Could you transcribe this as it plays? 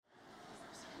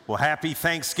Well, happy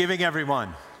Thanksgiving,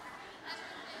 everyone.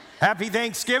 Happy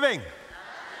Thanksgiving.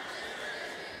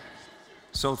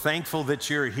 So thankful that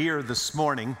you're here this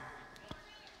morning.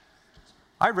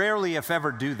 I rarely, if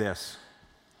ever, do this,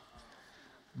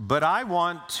 but I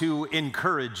want to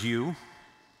encourage you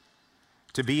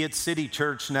to be at City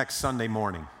Church next Sunday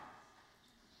morning.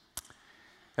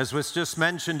 As was just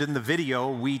mentioned in the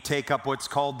video, we take up what's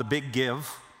called the Big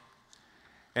Give,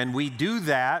 and we do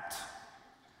that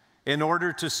in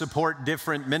order to support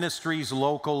different ministries,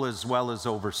 local as well as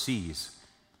overseas.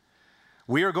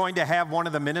 We are going to have one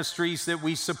of the ministries that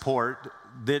we support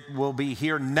that will be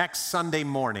here next Sunday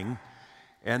morning,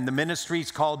 and the ministry is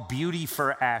called Beauty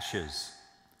for Ashes.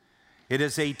 It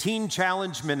is a teen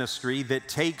challenge ministry that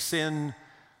takes in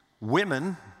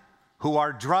women who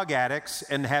are drug addicts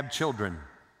and have children.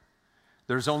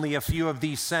 There's only a few of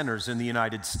these centers in the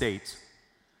United States.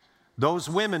 Those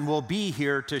women will be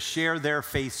here to share their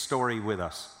faith story with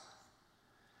us.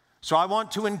 So I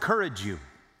want to encourage you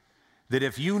that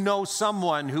if you know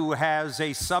someone who has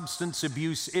a substance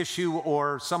abuse issue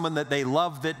or someone that they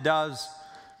love that does,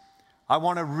 I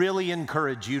want to really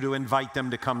encourage you to invite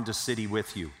them to come to City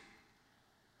with you.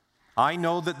 I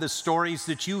know that the stories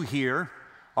that you hear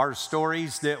are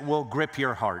stories that will grip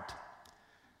your heart.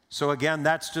 So again,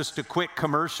 that's just a quick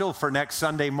commercial for next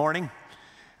Sunday morning.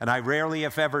 And I rarely,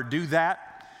 if ever, do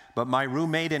that. But my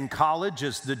roommate in college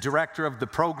is the director of the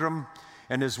program,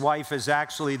 and his wife is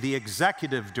actually the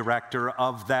executive director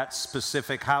of that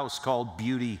specific house called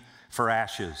Beauty for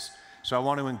Ashes. So I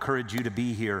want to encourage you to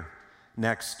be here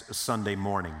next Sunday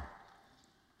morning.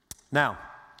 Now,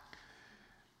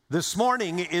 this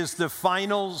morning is the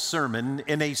final sermon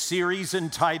in a series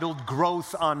entitled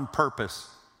Growth on Purpose.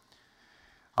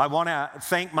 I want to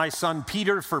thank my son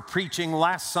Peter for preaching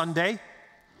last Sunday.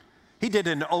 He did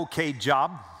an okay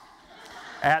job,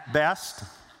 at best.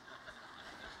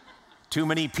 Too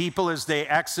many people, as they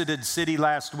exited City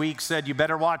last week, said, "You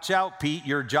better watch out, Pete,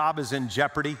 your job is in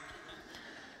jeopardy."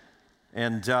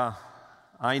 And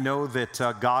I know that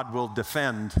God will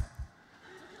defend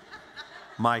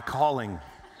my calling.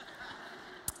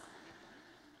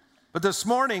 But this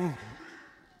morning,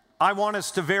 I want us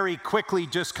to very quickly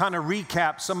just kind of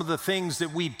recap some of the things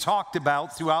that we've talked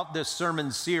about throughout this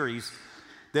sermon series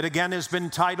that again has been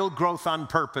titled Growth on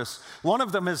Purpose. One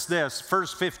of them is this,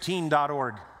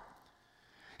 first15.org.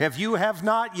 If you have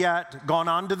not yet gone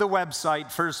onto the website,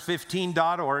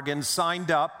 first15.org, and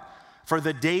signed up for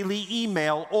the daily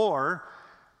email or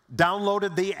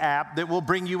downloaded the app that will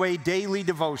bring you a daily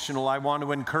devotional, I want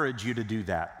to encourage you to do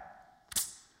that.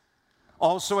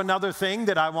 Also, another thing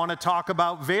that I want to talk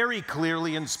about very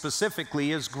clearly and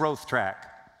specifically is Growth Track.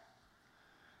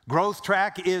 Growth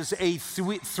Track is a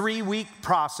three-week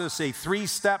process, a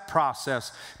three-step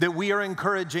process that we are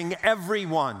encouraging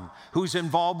everyone who's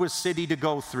involved with City to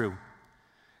go through.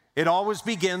 It always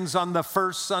begins on the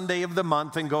first Sunday of the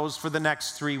month and goes for the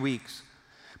next 3 weeks.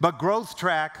 But Growth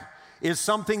Track is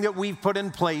something that we've put in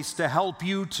place to help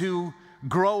you to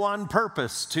grow on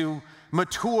purpose, to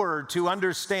mature, to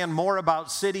understand more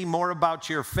about City, more about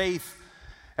your faith,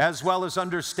 as well as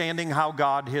understanding how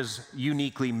God has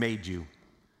uniquely made you.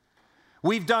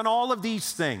 We've done all of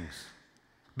these things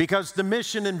because the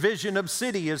mission and vision of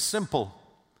City is simple.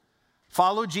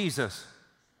 Follow Jesus,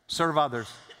 serve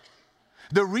others.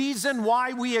 The reason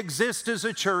why we exist as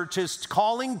a church is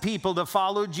calling people to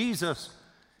follow Jesus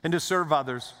and to serve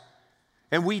others.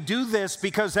 And we do this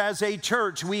because as a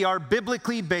church, we are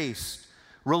biblically based,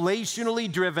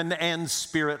 relationally driven, and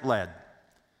spirit-led.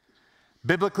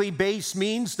 Biblically based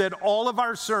means that all of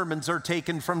our sermons are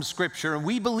taken from Scripture, and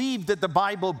we believe that the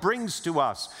Bible brings to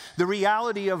us the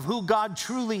reality of who God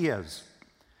truly is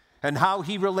and how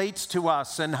He relates to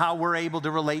us and how we're able to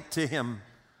relate to Him.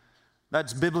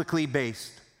 That's biblically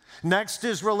based. Next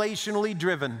is relationally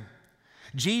driven.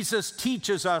 Jesus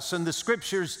teaches us, and the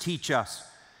Scriptures teach us,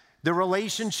 the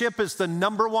relationship is the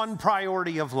number one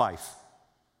priority of life.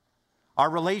 Our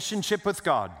relationship with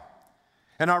God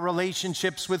and our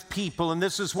relationships with people. And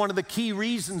this is one of the key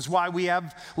reasons why we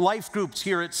have life groups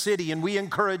here at City. And we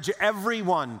encourage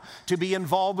everyone to be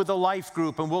involved with a life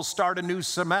group. And we'll start a new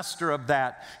semester of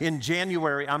that in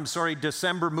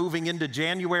December moving into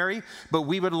January. But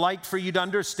we would like for you to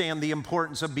understand the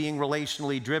importance of being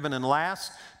relationally driven. And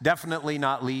last, definitely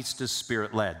not least, is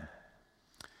spirit-led.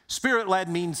 Spirit-led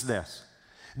means this,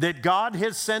 that God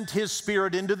has sent His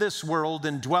Spirit into this world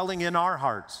and dwelling in our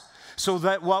hearts, so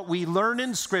that what we learn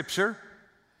in Scripture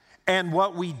and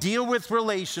what we deal with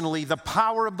relationally, the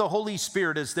power of the Holy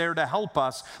Spirit is there to help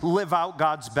us live out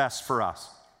God's best for us.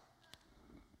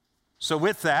 So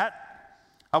with that,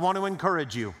 I want to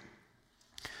encourage you.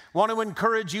 I want to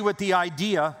encourage you with the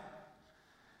idea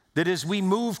that as we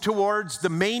move towards the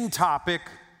main topic,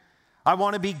 I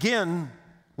want to begin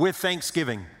with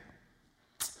Thanksgiving.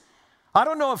 I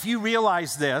don't know if you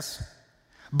realize this,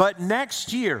 but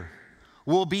next year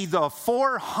will be the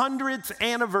 400th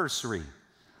anniversary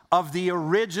of the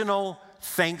original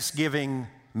Thanksgiving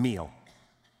meal.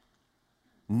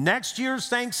 Next year's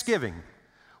Thanksgiving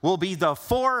will be the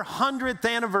 400th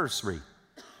anniversary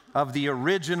of the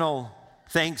original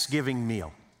Thanksgiving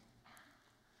meal.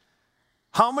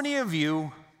 How many of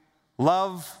you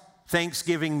love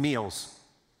Thanksgiving meals?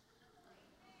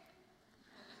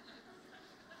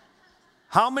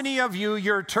 How many of you,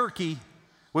 your turkey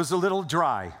was a little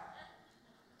dry?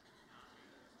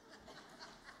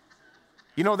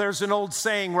 You know, there's an old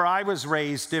saying where I was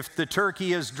raised, if the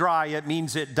turkey is dry, it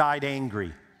means it died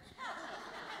angry.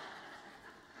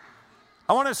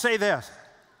 I want to say this.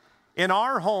 In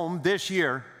our home this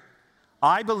year,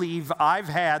 I believe I've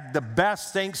had the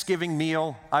best Thanksgiving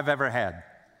meal I've ever had.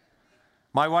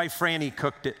 My wife, Franny,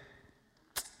 cooked it.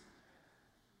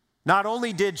 Not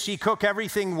only did she cook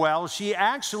everything well, she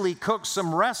actually cooked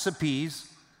some recipes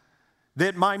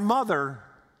that my mother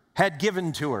had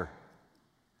given to her.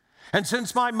 And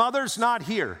since my mother's not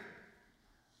here,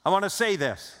 I want to say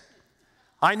this.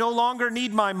 I no longer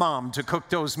need my mom to cook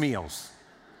those meals.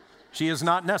 She is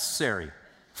not necessary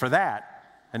for that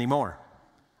anymore.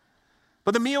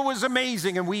 But the meal was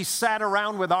amazing, and we sat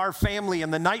around with our family,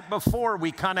 and the night before,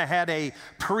 we kind of had a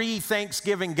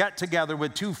pre-Thanksgiving get-together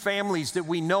with two families that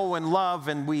we know and love,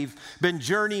 and we've been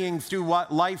journeying through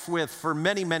life with for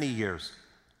many, many years.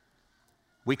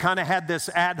 We kind of had this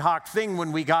ad hoc thing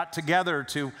when we got together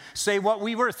to say what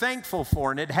we were thankful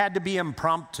for, and it had to be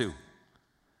impromptu.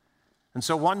 And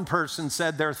so one person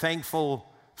said they're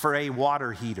thankful for a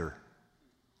water heater.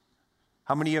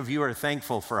 How many of you are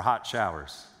thankful for hot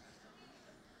showers?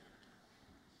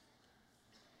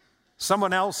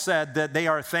 Someone else said that they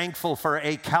are thankful for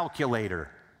a calculator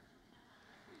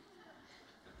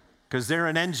because they're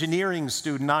an engineering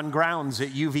student on grounds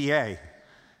at UVA.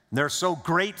 And they're so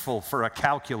grateful for a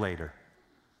calculator.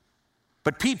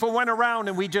 But people went around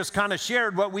and we just kind of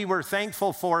shared what we were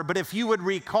thankful for. But if you would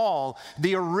recall,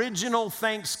 the original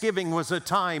Thanksgiving was a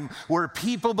time where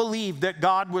people believed that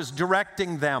God was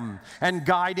directing them and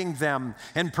guiding them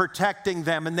and protecting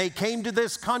them. And they came to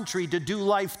this country to do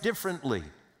life differently.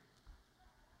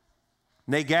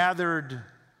 They gathered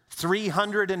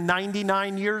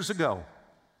 399 years ago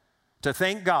to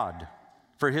thank God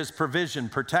for his provision,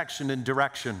 protection, and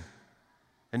direction,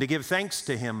 and to give thanks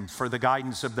to him for the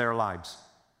guidance of their lives.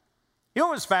 You know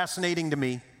what was fascinating to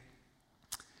me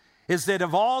is that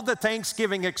of all the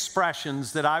Thanksgiving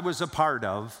expressions that I was a part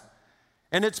of,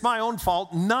 and it's my own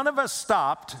fault, none of us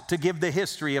stopped to give the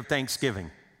history of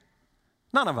Thanksgiving.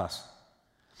 None of us.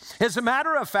 As a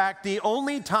matter of fact, the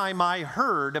only time I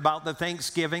heard about the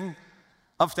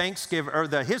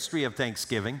history of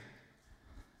Thanksgiving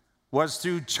was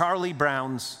through Charlie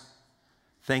Brown's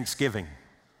Thanksgiving.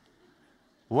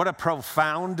 What a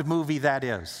profound movie that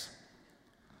is.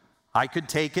 I could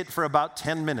take it for about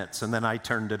 10 minutes and then I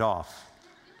turned it off.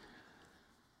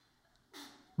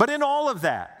 But in all of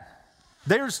that,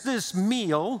 there's this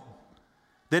meal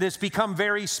that has become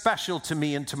very special to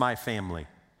me and to my family.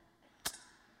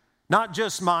 Not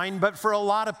just mine, but for a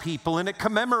lot of people, and it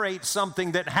commemorates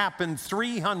something that happened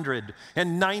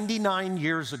 399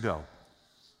 years ago.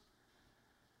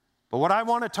 But what I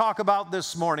want to talk about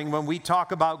this morning when we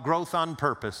talk about growth on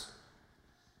purpose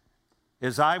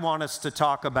is I want us to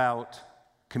talk about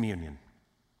communion.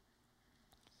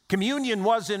 Communion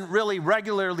wasn't really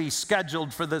regularly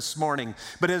scheduled for this morning,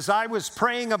 but as I was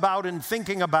praying about and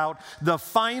thinking about the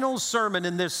final sermon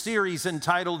in this series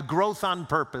entitled Growth on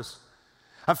Purpose,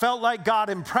 I felt like God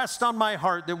impressed on my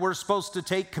heart that we're supposed to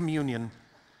take communion.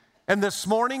 And this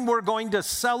morning we're going to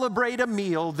celebrate a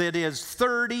meal that is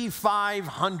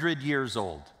 3,500 years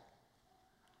old.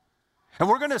 And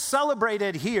we're going to celebrate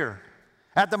it here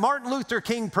at the Martin Luther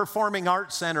King Performing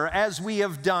Arts Center, as we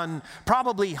have done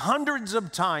probably hundreds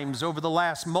of times over the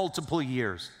last multiple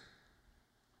years.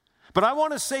 But I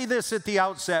want to say this at the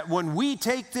outset. When we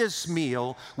take this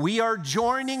meal, we are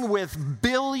joining with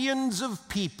billions of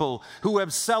people who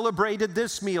have celebrated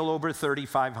this meal over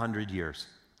 3,500 years.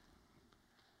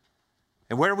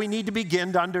 And where we need to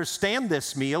begin to understand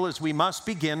this meal is we must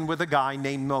begin with a guy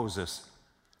named Moses.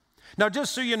 Now,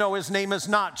 just so you know, his name is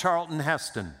not Charlton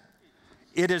Heston.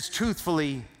 It is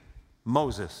truthfully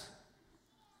Moses.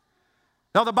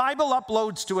 Now, the Bible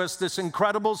uploads to us this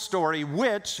incredible story,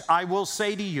 which I will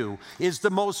say to you is the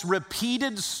most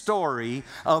repeated story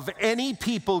of any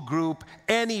people group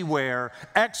anywhere,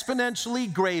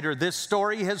 exponentially greater. This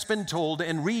story has been told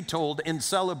and retold and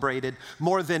celebrated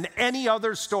more than any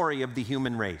other story of the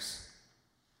human race.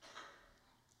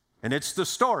 And it's the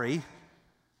story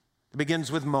that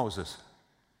begins with Moses.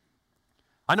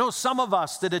 I know some of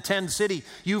us that attend City,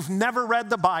 you've never read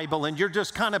the Bible and you're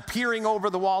just kind of peering over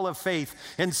the wall of faith.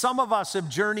 And some of us have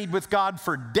journeyed with God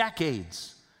for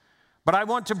decades. But I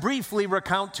want to briefly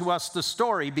recount to us the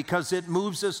story because it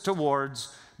moves us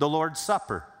towards the Lord's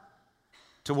Supper,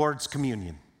 towards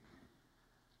communion.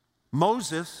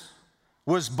 Moses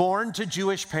was born to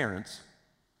Jewish parents.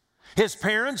 His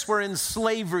parents were in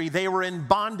slavery. They were in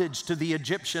bondage to the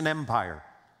Egyptian empire.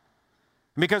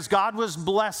 Because God was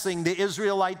blessing the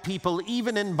Israelite people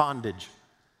even in bondage.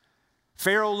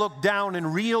 Pharaoh looked down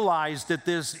and realized that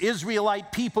this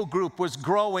Israelite people group was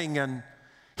growing, and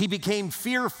he became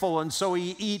fearful, and so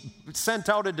he sent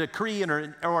out a decree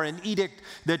or an edict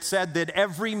that said that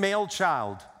every male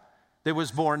child that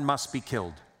was born must be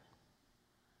killed.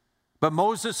 But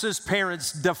Moses'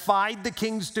 parents defied the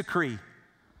king's decree.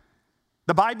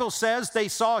 The Bible says they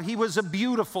saw he was a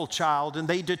beautiful child, and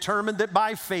they determined that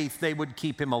by faith they would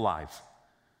keep him alive.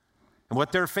 And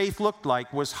what their faith looked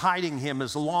like was hiding him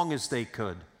as long as they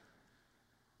could.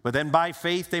 But then by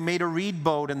faith they made a reed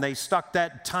boat, and they stuck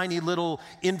that tiny little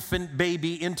infant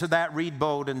baby into that reed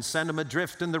boat and sent him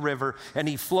adrift in the river, and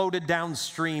he floated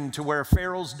downstream to where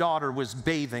Pharaoh's daughter was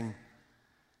bathing.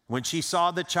 When she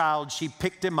saw the child, she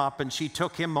picked him up and she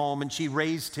took him home and she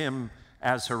raised him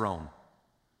as her own.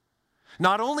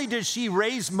 Not only did she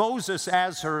raise Moses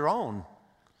as her own,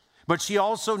 but she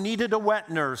also needed a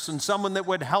wet nurse and someone that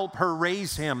would help her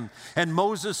raise him. And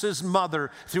Moses'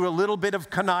 mother, through a little bit of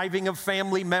conniving of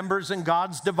family members and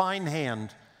God's divine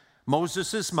hand,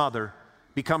 Moses' mother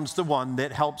becomes the one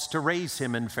that helps to raise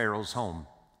him in Pharaoh's home.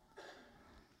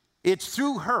 It's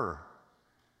through her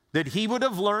that he would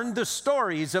have learned the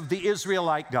stories of the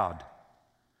Israelite God.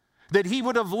 That he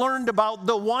would have learned about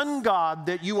the one God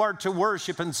that you are to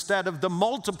worship instead of the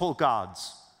multiple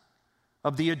gods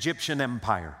of the Egyptian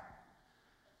empire.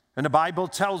 And the Bible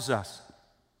tells us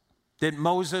that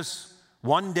Moses,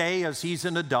 one day as he's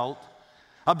an adult,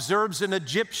 observes an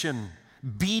Egyptian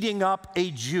beating up a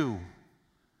Jew.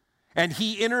 And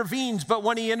he intervenes, but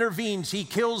when he intervenes, he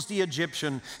kills the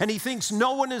Egyptian, and he thinks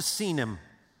no one has seen him.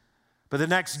 But the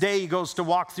next day he goes to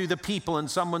walk through the people and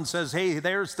someone says, hey,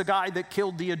 there's the guy that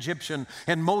killed the Egyptian.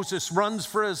 And Moses runs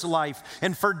for his life.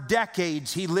 And for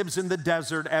decades he lives in the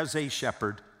desert as a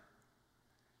shepherd.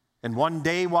 And one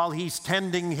day while he's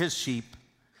tending his sheep,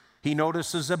 he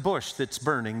notices a bush that's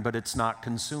burning, but it's not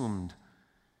consumed.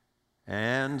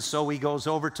 And so he goes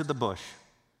over to the bush.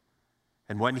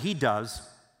 And when he does,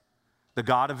 the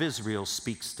God of Israel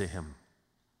speaks to him.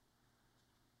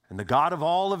 And the God of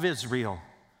all of Israel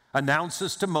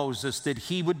announces to Moses that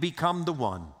he would become the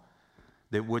one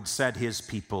that would set his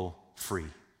people free.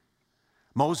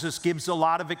 Moses gives a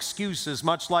lot of excuses,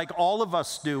 much like all of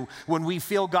us do when we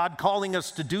feel God calling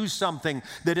us to do something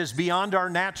that is beyond our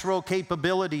natural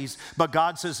capabilities. But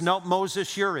God says, no,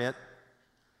 Moses, you're it.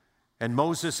 And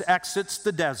Moses exits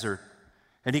the desert,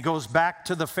 and he goes back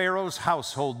to the Pharaoh's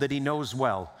household that he knows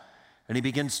well. And he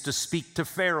begins to speak to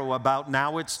Pharaoh about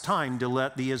now it's time to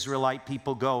let the Israelite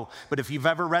people go. But if you've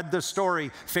ever read the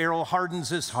story, Pharaoh hardens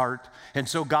his heart. And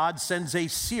so God sends a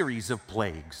series of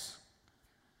plagues.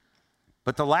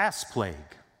 But the last plague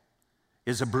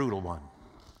is a brutal one.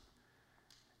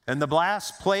 And the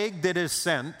last plague that is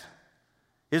sent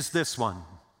is this one.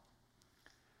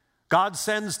 God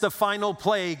sends the final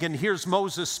plague, and here's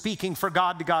Moses speaking for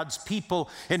God to God's people.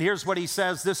 And here's what he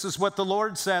says. This is what the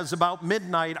Lord says: about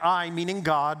midnight, I, meaning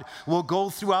God, will go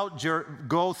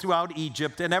throughout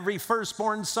Egypt, and every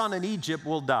firstborn son in Egypt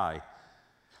will die.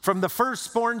 From the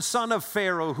firstborn son of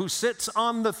Pharaoh who sits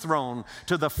on the throne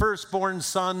to the firstborn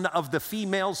son of the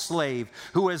female slave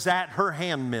who is at her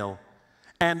handmill,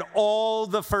 and all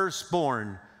the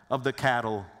firstborn of the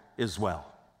cattle as well.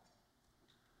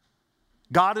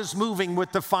 God is moving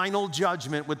with the final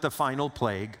judgment, with the final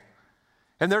plague.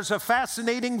 And there's a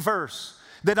fascinating verse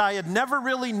that I had never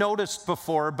really noticed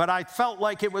before, but I felt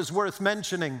like it was worth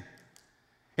mentioning.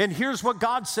 And here's what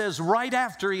God says right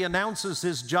after he announces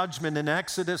his judgment in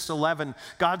Exodus 11.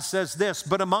 God says this: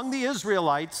 but among the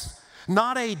Israelites,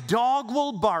 not a dog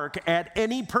will bark at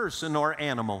any person or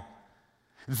animal.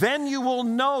 Then you will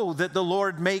know that the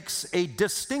Lord makes a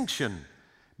distinction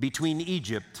between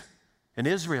Egypt and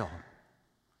Israel.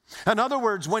 In other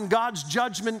words, when God's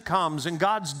judgment comes and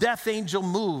God's death angel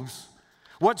moves,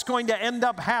 What's going to end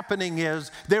up happening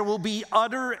is there will be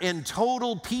utter and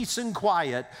total peace and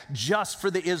quiet just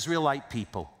for the Israelite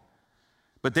people.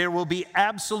 But there will be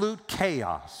absolute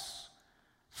chaos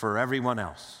for everyone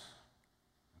else.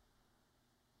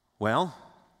 Well,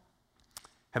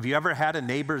 have you ever had a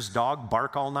neighbor's dog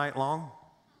bark all night long?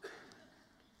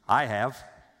 I have.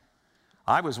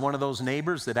 I was one of those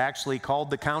neighbors that actually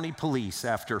called the county police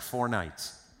after 4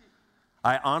 nights.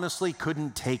 I honestly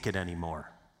couldn't take it anymore.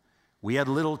 We had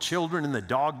little children, and the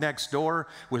dog next door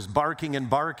was barking, and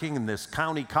this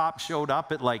county cop showed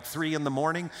up at like 3 in the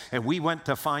morning, and we went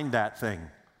to find that thing.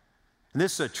 And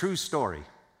this is a true story.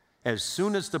 As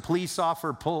soon as the police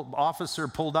officer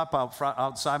pulled up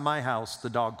outside my house, the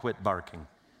dog quit barking.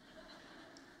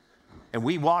 And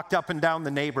we walked up and down the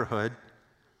neighborhood,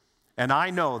 and I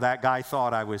know that guy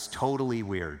thought I was totally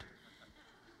weird.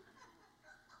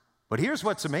 But here's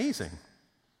what's amazing.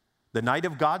 The night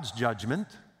of God's judgment,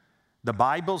 the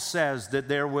Bible says that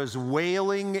there was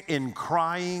wailing and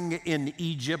crying in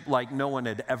Egypt like no one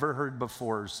had ever heard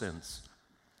before or since.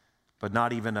 But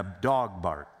not even a dog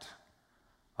barked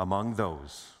among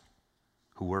those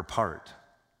who were part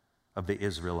of the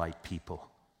Israelite people.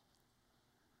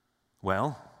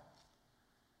 Well,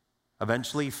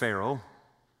 eventually Pharaoh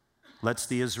lets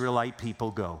the Israelite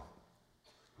people go.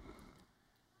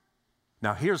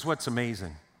 Now here's what's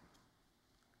amazing.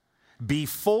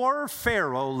 Before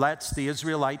Pharaoh lets the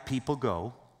Israelite people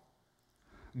go,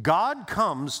 God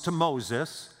comes to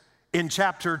Moses in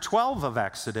chapter 12 of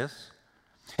Exodus,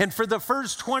 and for the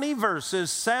first 20 verses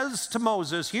says to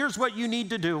Moses, here's what you need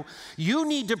to do. You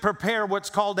need to prepare what's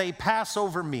called a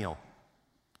Passover meal.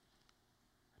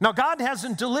 Now, God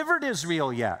hasn't delivered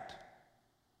Israel yet.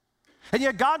 And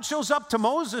yet God shows up to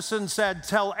Moses and said,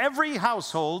 tell every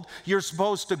household you're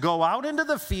supposed to go out into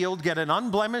the field, get an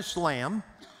unblemished lamb,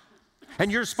 and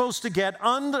you're supposed to get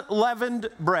unleavened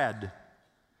bread.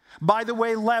 By the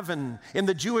way, leaven in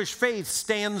the Jewish faith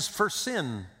stands for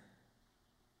sin.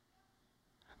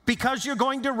 Because you're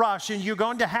going to rush and you're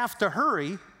going to have to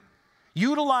hurry,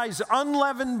 utilize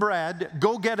unleavened bread,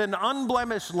 go get an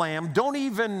unblemished lamb. Don't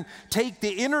even take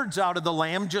the innards out of the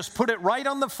lamb, just put it right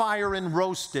on the fire and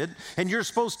roast it. And you're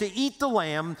supposed to eat the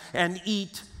lamb and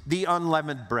eat the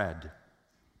unleavened bread.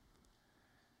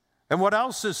 And what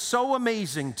else is so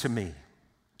amazing to me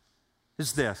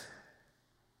is this,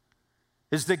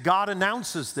 is that God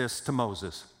announces this to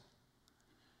Moses.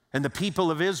 And the people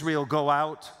of Israel go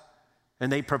out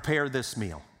and they prepare this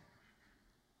meal.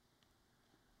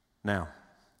 Now,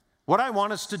 what I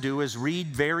want us to do is read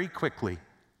very quickly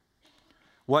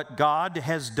what God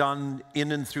has done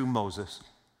in and through Moses.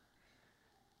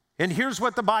 And here's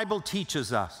what the Bible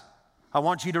teaches us. I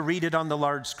want you to read it on the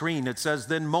large screen. It says,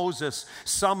 then Moses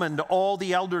summoned all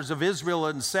the elders of Israel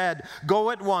and said,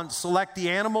 go at once, select the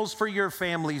animals for your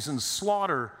families and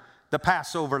slaughter the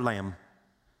Passover lamb.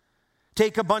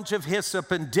 Take a bunch of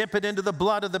hyssop and dip it into the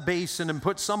blood of the basin and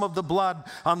put some of the blood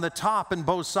on the top and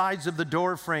both sides of the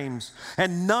door frames.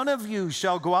 And none of you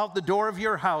shall go out the door of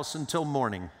your house until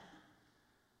morning.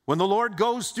 When the Lord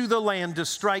goes through the land to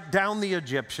strike down the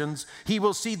Egyptians, he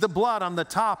will see the blood on the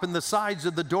top and the sides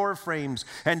of the door frames,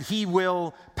 and he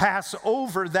will pass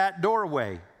over that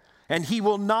doorway. And he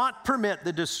will not permit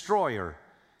the destroyer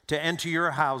to enter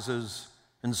your houses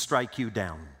and strike you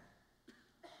down.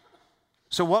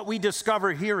 So what we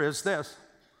discover here is this,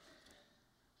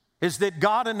 is that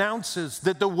God announces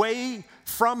that the way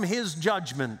from his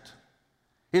judgment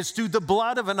is through the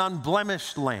blood of an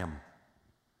unblemished lamb.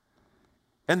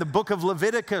 And the book of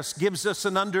Leviticus gives us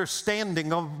an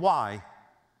understanding of why.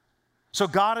 So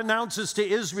God announces to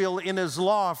Israel in his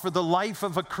law, for the life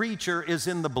of a creature is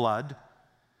in the blood,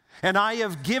 and I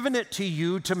have given it to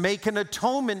you to make an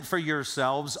atonement for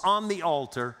yourselves on the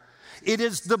altar. It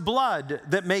is the blood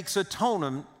that makes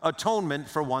atonement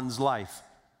for one's life.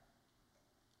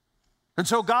 And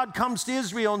so God comes to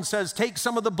Israel and says, take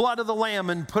some of the blood of the lamb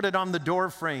and put it on the door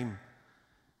frame,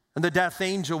 and the death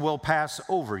angel will pass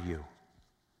over you.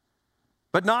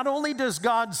 But not only does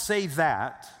God say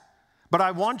that, but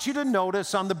I want you to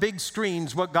notice on the big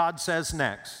screens what God says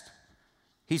next.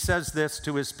 He says this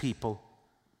to his people.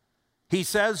 He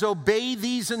says, obey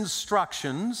these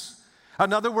instructions.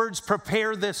 In other words,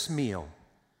 prepare this meal.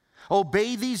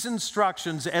 Obey these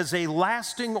instructions as a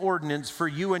lasting ordinance for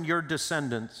you and your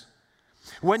descendants.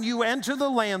 When you enter the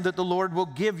land that the Lord will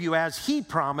give you, as he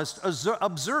promised,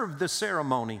 observe the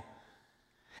ceremony.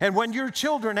 And when your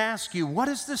children ask you, what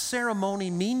does this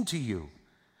ceremony mean to you?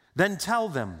 Then tell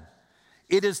them,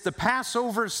 it is the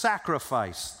Passover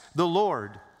sacrifice the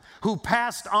Lord, who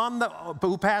passed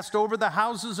over the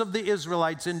houses of the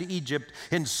Israelites into Egypt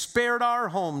and spared our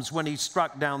homes when he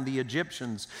struck down the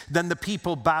Egyptians. Then the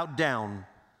people bowed down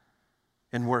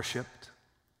and worshiped.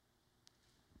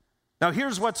 Now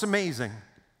here's what's amazing.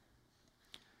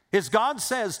 Is God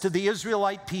says to the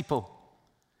Israelite people,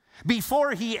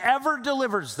 before he ever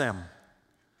delivers them,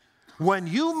 when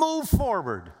you move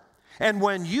forward and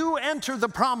when you enter the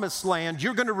promised land,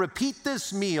 you're going to repeat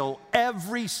this meal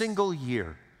every single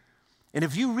year. And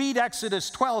if you read Exodus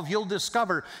 12, you'll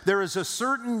discover there is a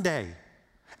certain day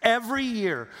every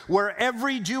year where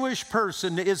every Jewish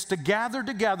person is to gather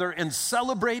together and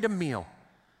celebrate a meal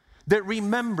that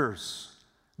remembers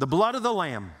the blood of the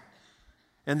lamb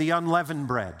and the unleavened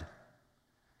bread.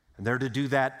 And they're to do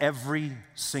that every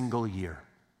single year.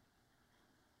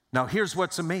 Now, here's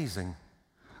what's amazing.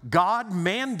 God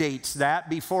mandates that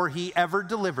before he ever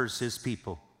delivers his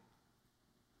people.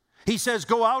 He says,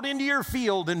 go out into your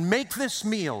field and make this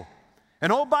meal.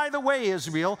 And oh, by the way,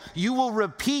 Israel, you will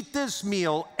repeat this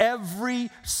meal every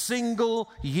single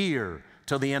year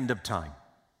till the end of time.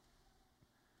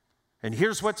 And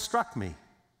here's what struck me.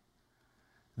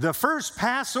 The first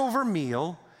Passover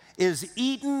meal is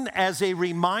eaten as a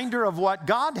reminder of what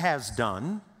God has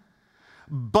done,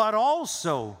 but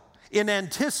also in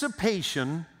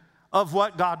anticipation of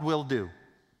what God will do.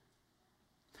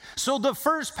 So the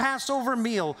first Passover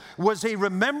meal was a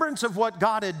remembrance of what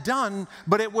God had done,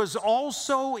 but it was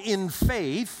also in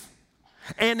faith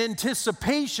and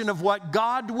anticipation of what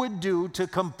God would do to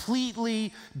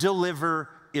completely deliver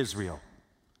Israel.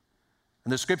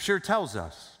 And the scripture tells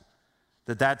us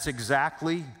that that's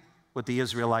exactly what the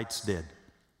Israelites did.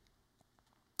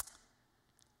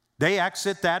 They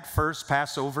exit that first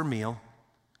Passover meal,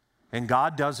 and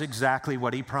God does exactly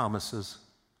what he promises.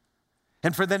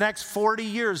 And for the next 40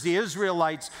 years, the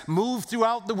Israelites move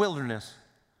throughout the wilderness.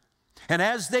 And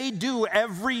as they do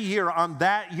every year on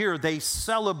that year, they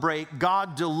celebrate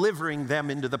God delivering them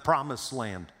into the promised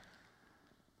land.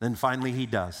 Then finally he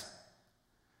does.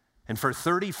 And for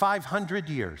 3,500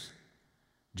 years,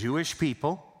 Jewish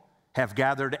people have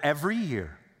gathered every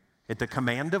year at the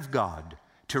command of God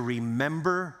to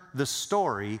remember the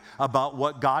story about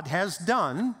what God has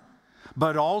done,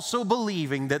 but also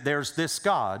believing that there's this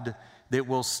God that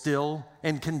will still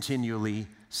and continually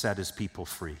set his people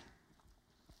free.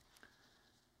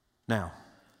 Now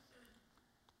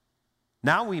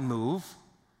we move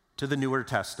to the Newer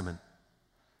Testament.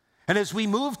 And as we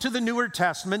move to the Newer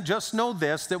Testament, just know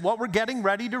this, that what we're getting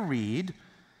ready to read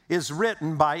is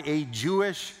written by a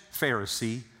Jewish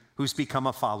Pharisee who's become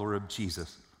a follower of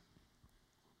Jesus.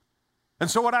 And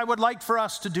so what I would like for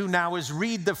us to do now is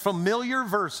read the familiar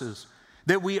verses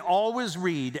that we always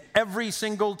read every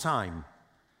single time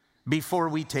before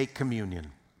we take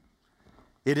communion.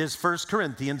 It is 1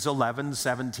 Corinthians 11,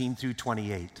 17 through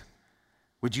 28.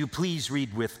 Would you please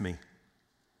read with me?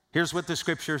 Here's what the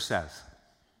scripture says.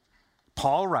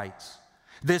 Paul writes,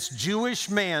 this Jewish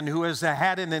man who has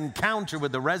had an encounter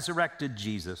with the resurrected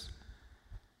Jesus.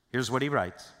 Here's what he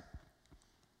writes.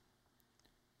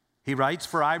 He writes,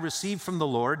 for I received from the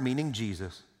Lord, meaning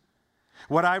Jesus,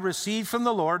 what I received from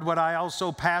the Lord, what I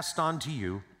also passed on to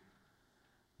you.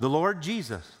 The Lord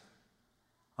Jesus,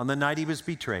 on the night he was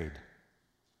betrayed,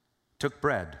 took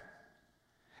bread.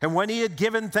 And when he had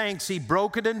given thanks, he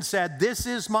broke it and said, this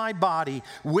is my body,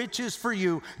 which is for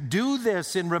you. Do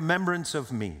this in remembrance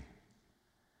of me.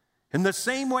 In the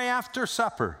same way after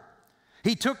supper,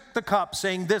 he took the cup,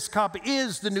 saying, this cup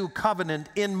is the new covenant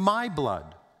in my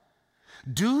blood.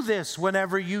 Do this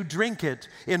whenever you drink it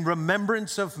in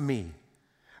remembrance of me.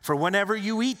 For whenever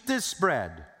you eat this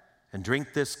bread and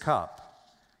drink this cup,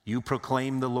 you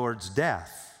proclaim the Lord's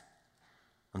death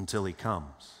until he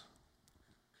comes.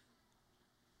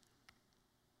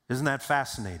 Isn't that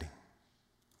fascinating?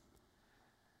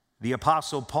 The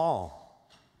Apostle Paul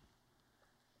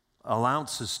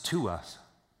announces to us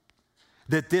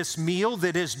that this meal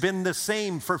that has been the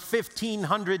same for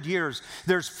 1,500 years,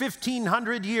 there's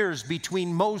 1,500 years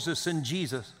between Moses and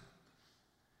Jesus.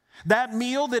 That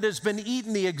meal that has been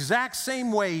eaten the exact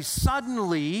same way,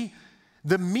 suddenly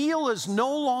the meal is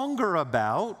no longer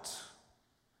about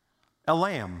a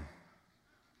lamb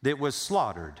that was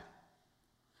slaughtered.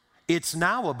 It's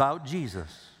now about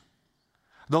Jesus,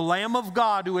 the Lamb of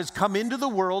God who has come into the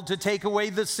world to take away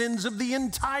the sins of the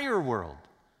entire world.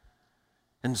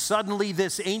 And suddenly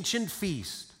this ancient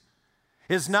feast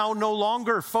is now no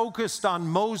longer focused on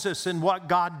Moses and what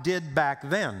God did back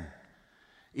then.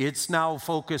 It's now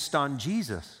focused on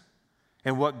Jesus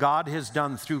and what God has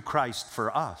done through Christ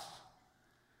for us.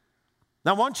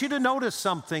 Now, I want you to notice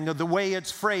something of the way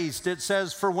it's phrased. It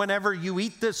says, for whenever you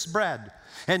eat this bread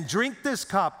and drink this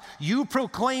cup, you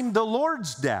proclaim the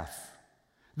Lord's death,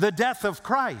 the death of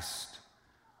Christ,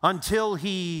 until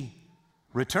he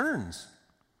returns.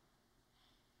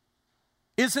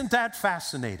 Isn't that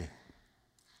fascinating?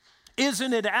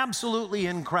 Isn't it absolutely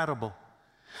incredible?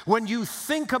 When you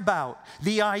think about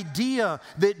the idea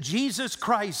that Jesus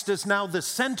Christ is now the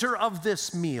center of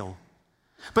this meal.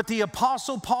 But the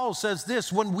Apostle Paul says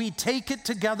this, when we take it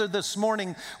together this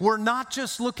morning, we're not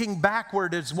just looking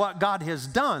backward at what God has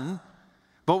done,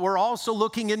 but we're also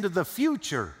looking into the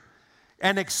future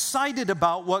and excited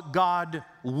about what God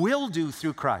will do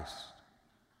through Christ.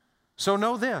 So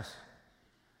know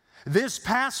this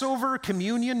Passover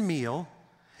communion meal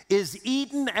is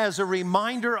eaten as a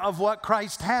reminder of what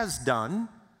Christ has done,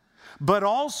 but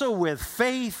also with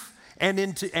faith and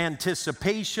into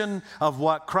anticipation of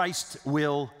what Christ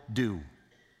will do.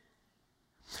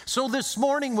 So this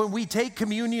morning when we take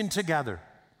communion together,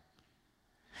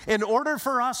 in order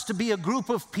for us to be a group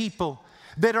of people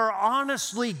that are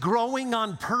honestly growing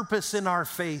on purpose in our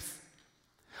faith,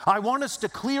 I want us to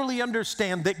clearly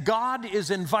understand that God is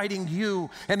inviting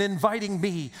you and inviting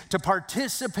me to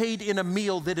participate in a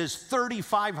meal that is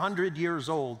 3,500 years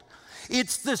old.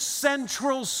 It's the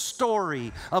central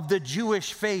story of the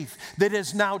Jewish faith that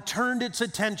has now turned its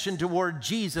attention toward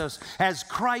Jesus as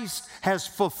Christ has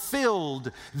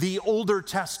fulfilled the Older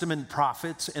Testament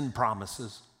prophets and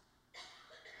promises.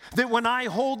 That when I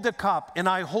hold the cup and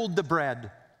I hold the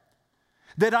bread,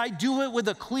 that I do it with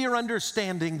a clear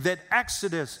understanding that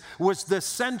Exodus was the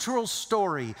central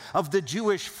story of the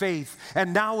Jewish faith,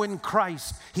 and now in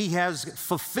Christ, he has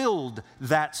fulfilled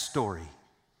that story.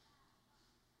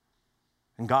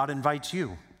 And God invites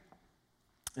you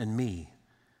and me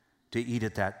to eat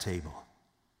at that table.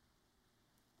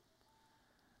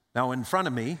 Now, in front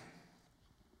of me,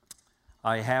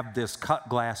 I have this cut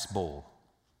glass bowl.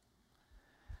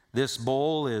 This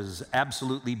bowl is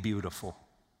absolutely beautiful.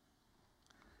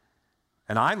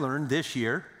 And I learned this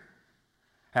year,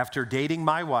 after dating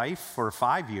my wife for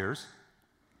 5 years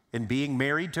and being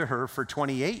married to her for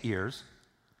 28 years,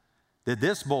 that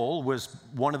this bowl was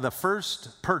one of the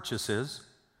first purchases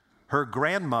her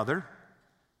grandmother,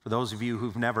 for those of you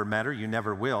who've never met her, you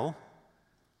never will,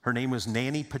 her name was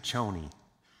Nanny Piccioni.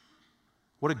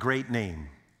 What a great name,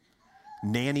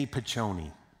 Nanny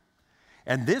Piccioni.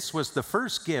 And this was the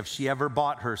first gift she ever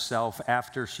bought herself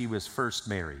after she was first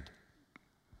married.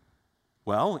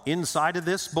 Well, inside of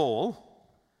this bowl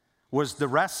was the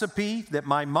recipe that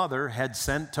my mother had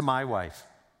sent to my wife.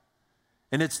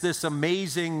 And it's this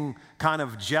amazing kind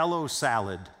of Jell-O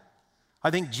salad.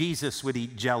 I think Jesus would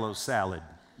eat Jell-O salad,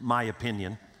 my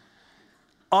opinion.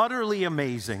 Utterly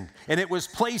amazing. And it was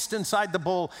placed inside the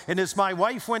bowl. And as my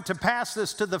wife went to pass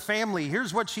this to the family,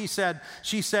 here's what she said.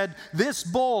 She said, this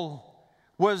bowl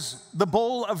was the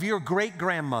bowl of your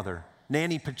great-grandmother,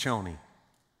 Nanny Piccioni.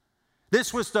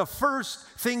 This was the first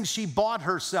thing she bought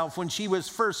herself when she was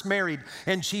first married,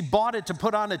 and she bought it to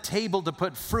put on a table to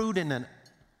put fruit in it.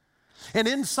 And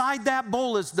inside that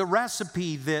bowl is the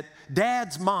recipe that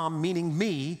Dad's mom, meaning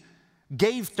me,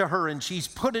 gave to her, and she's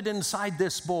put it inside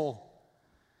this bowl.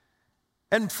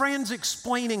 And Fran's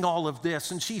explaining all of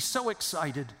this, and she's so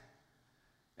excited.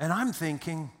 And I'm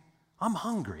thinking, I'm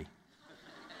hungry.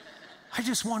 I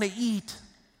just want to eat.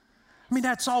 I mean,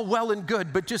 that's all well and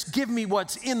good, but just give me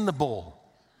what's in the bowl.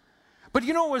 But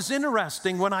you know what was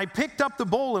interesting? When I picked up the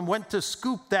bowl and went to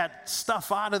scoop that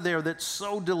stuff out of there that's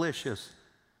so delicious,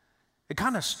 it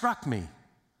kind of struck me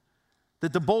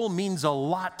that the bowl means a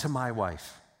lot to my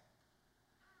wife.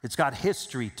 It's got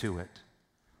history to it.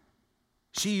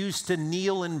 She used to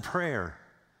kneel in prayer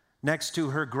next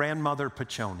to her grandmother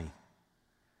Piccioni.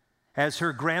 As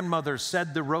her grandmother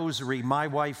said the rosary, my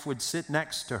wife would sit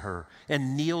next to her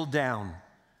and kneel down.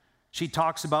 She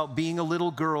talks about being a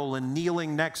little girl and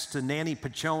kneeling next to Nanny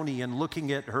Piccioni and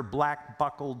looking at her black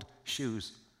buckled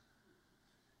shoes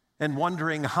and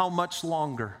wondering how much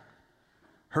longer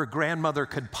her grandmother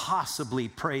could possibly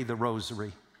pray the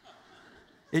rosary.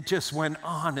 It just went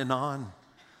on and on.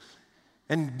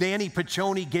 And Nanny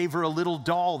Piccioni gave her a little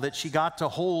doll that she got to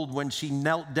hold when she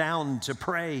knelt down to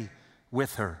pray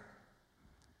with her.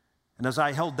 And as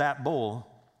I held that bowl,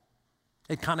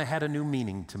 it kind of had a new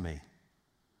meaning to me.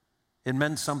 It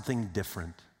meant something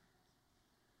different.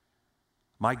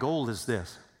 My goal is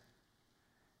this,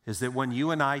 is that when you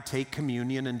and I take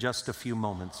communion in just a few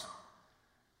moments,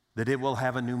 that it will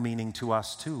have a new meaning to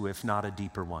us too, if not a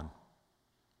deeper one.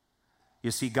 You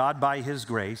see, God, by His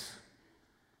grace,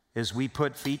 as we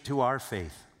put feet to our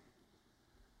faith,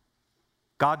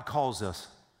 God calls us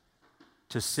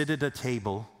to sit at a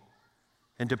table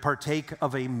and to partake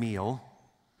of a meal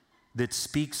that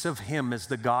speaks of Him as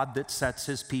the God that sets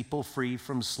His people free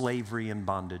from slavery and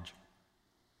bondage.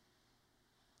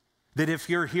 That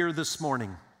if you're here this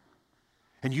morning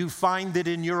and you find that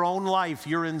in your own life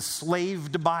you're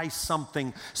enslaved by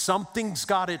something, something's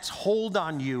got its hold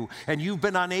on you and you've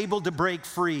been unable to break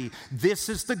free, this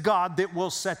is the God that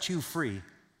will set you free.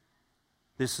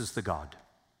 This is the God.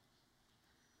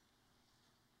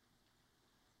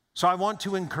 So I want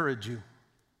to encourage you.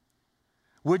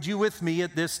 Would you with me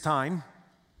at this time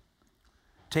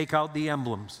take out the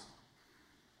emblems?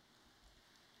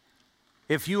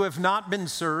 If you have not been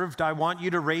served, I want you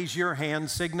to raise your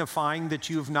hand signifying that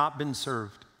you have not been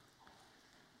served.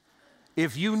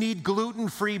 If you need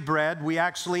gluten-free bread, we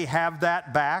actually have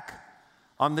that back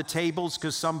on the tables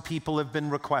because some people have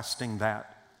been requesting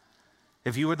that.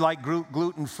 If you would like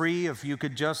gluten-free, if you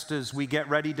could just, as we get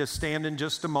ready to stand in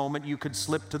just a moment, you could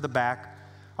slip to the back.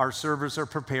 Our servers are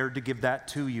prepared to give that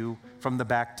to you from the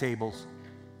back tables.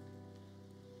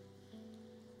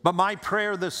 But my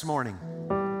prayer this morning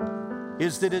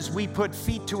is that as we put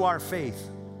feet to our faith,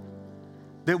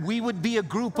 that we would be a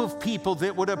group of people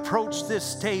that would approach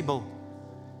this table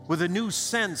with a new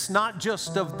sense, not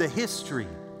just of the history,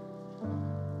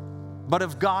 but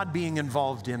of God being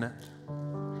involved in it.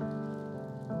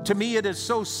 To me, it is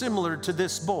so similar to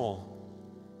this bowl.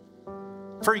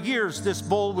 For years, this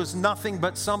bowl was nothing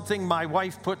but something my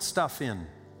wife put stuff in.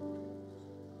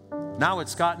 Now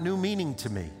it's got new meaning to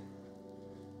me.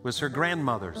 It was her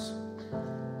grandmother's.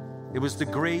 It was the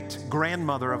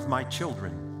great-grandmother of my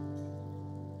children.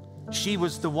 She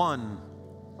was the one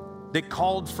that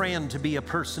called Fran to be a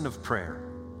person of prayer.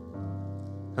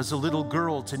 As a little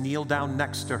girl, to kneel down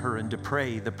next to her and to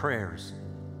pray the prayers.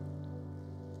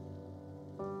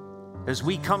 As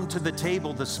we come to the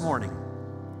table this morning,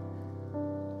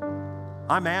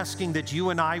 I'm asking that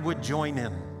you and I would join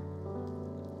in.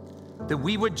 That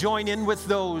we would join in with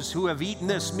those who have eaten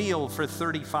this meal for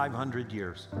 3,500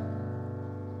 years.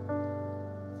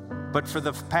 But for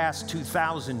the past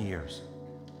 2,000 years,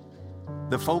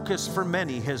 the focus for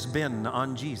many has been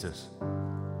on Jesus.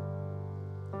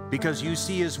 Because you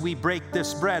see, as we break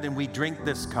this bread and we drink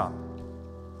this cup,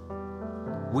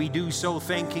 we do so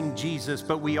thanking Jesus,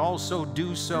 but we also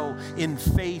do so in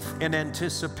faith and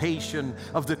anticipation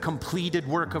of the completed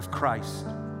work of Christ,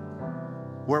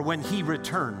 where when He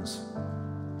returns,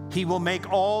 He will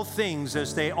make all things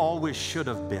as they always should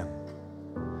have been.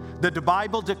 That the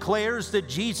Bible declares that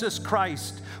Jesus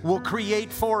Christ will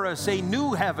create for us a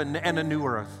new heaven and a new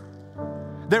earth.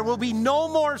 There will be no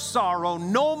more sorrow,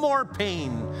 no more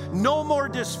pain, no more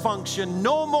dysfunction,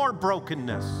 no more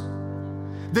brokenness.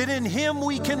 That in Him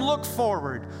we can look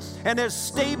forward, and as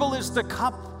stable as the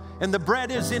cup and the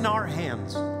bread is in our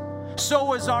hands,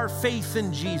 so is our faith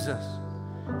in Jesus.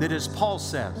 That as Paul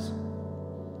says,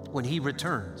 when He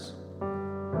returns,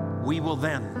 we will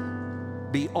then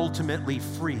be ultimately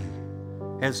free,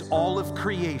 as all of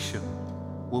creation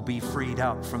will be freed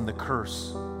up from the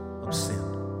curse of sin.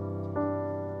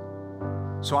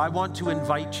 So I want to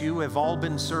invite you, have all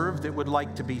been served that would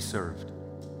like to be served.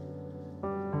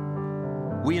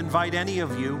 We invite any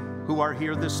of you who are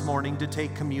here this morning to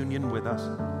take communion with us.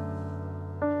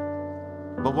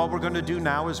 But what we're going to do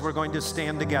now is we're going to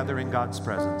stand together in God's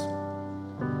presence.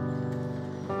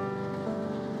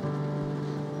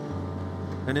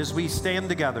 And as we stand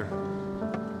together,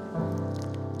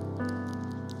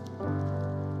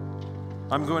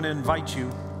 I'm going to invite you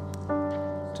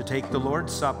to take the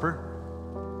Lord's Supper,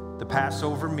 the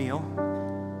Passover meal,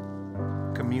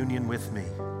 communion with me.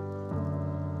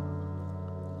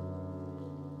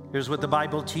 Here's what the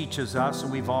Bible teaches us,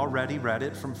 and we've already read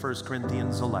it from 1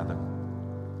 Corinthians 11.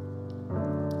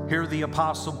 Here the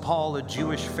Apostle Paul, a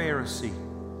Jewish Pharisee,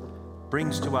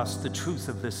 brings to us the truth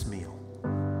of this meal.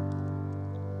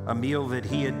 A meal that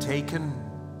he had taken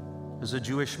as a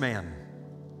Jewish man,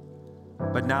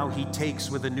 but now he takes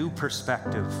with a new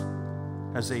perspective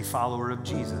as a follower of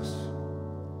Jesus.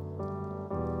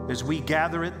 As we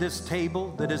gather at this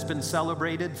table that has been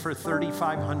celebrated for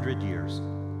 3,500 years,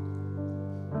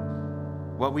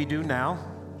 what we do now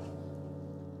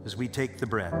is we take the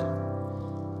bread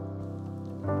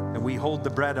and we hold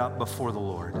the bread up before the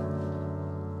Lord.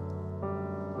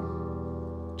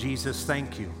 Jesus,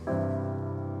 thank you.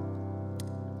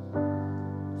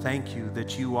 Thank you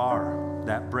that you are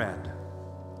that bread,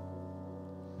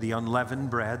 the unleavened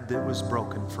bread that was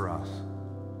broken for us,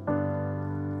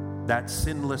 that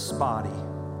sinless body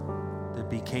that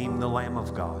became the Lamb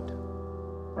of God.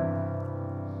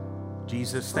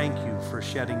 Jesus, thank you for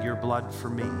shedding your blood for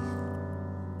me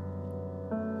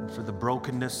and for the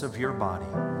brokenness of your body,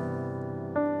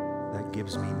 that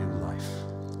gives me new life.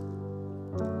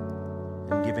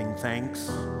 In giving thanks,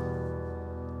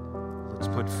 let's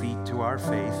put feet to our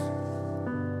faith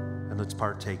and let's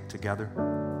partake together.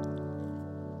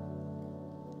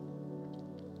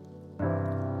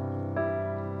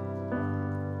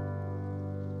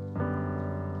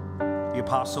 The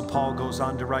Apostle Paul goes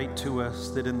on to write to us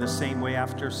that in the same way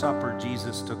after supper,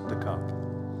 Jesus took the cup.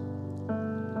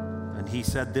 And he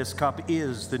said, "This cup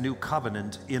is the new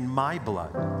covenant in my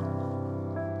blood.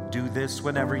 Do this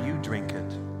whenever you drink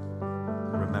it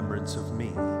in remembrance of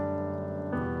me.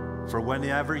 For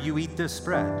whenever you eat this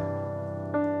bread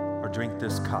or drink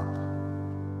this cup,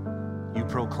 you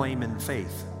proclaim in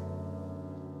faith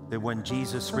that when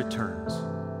Jesus returns,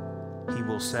 he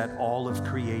will set all of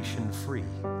creation free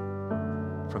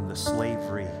from the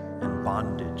slavery and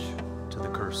bondage to the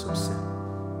curse of sin."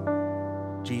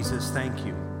 Jesus, thank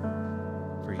you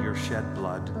for your shed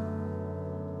blood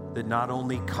that not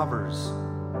only covers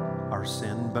our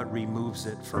sin, but removes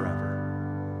it forever.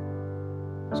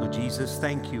 So Jesus,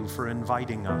 thank you for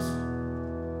inviting us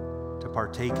to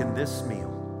partake in this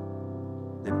meal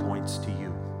that points to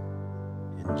you.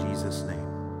 In Jesus' name,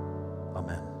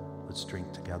 amen. Let's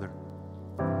drink together.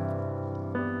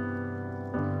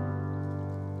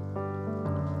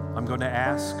 I'm going to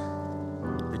ask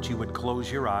that you would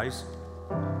close your eyes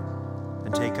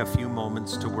and take a few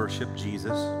moments to worship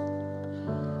Jesus.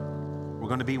 We're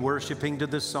going to be worshiping to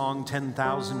the song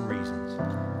 10,000 Reasons.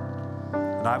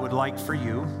 And I would like for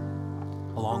you,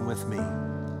 along with me,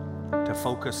 to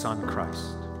focus on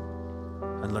Christ.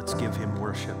 And let's give him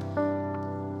worship.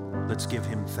 Let's give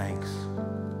him thanks.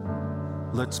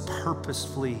 Let's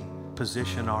purposefully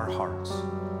position our hearts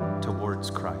towards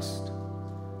Christ,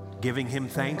 giving him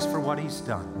thanks for what he's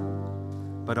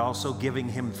done, but also giving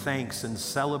him thanks and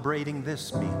celebrating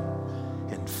this meal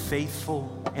in faithful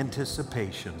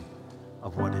anticipation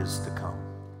of what is to come.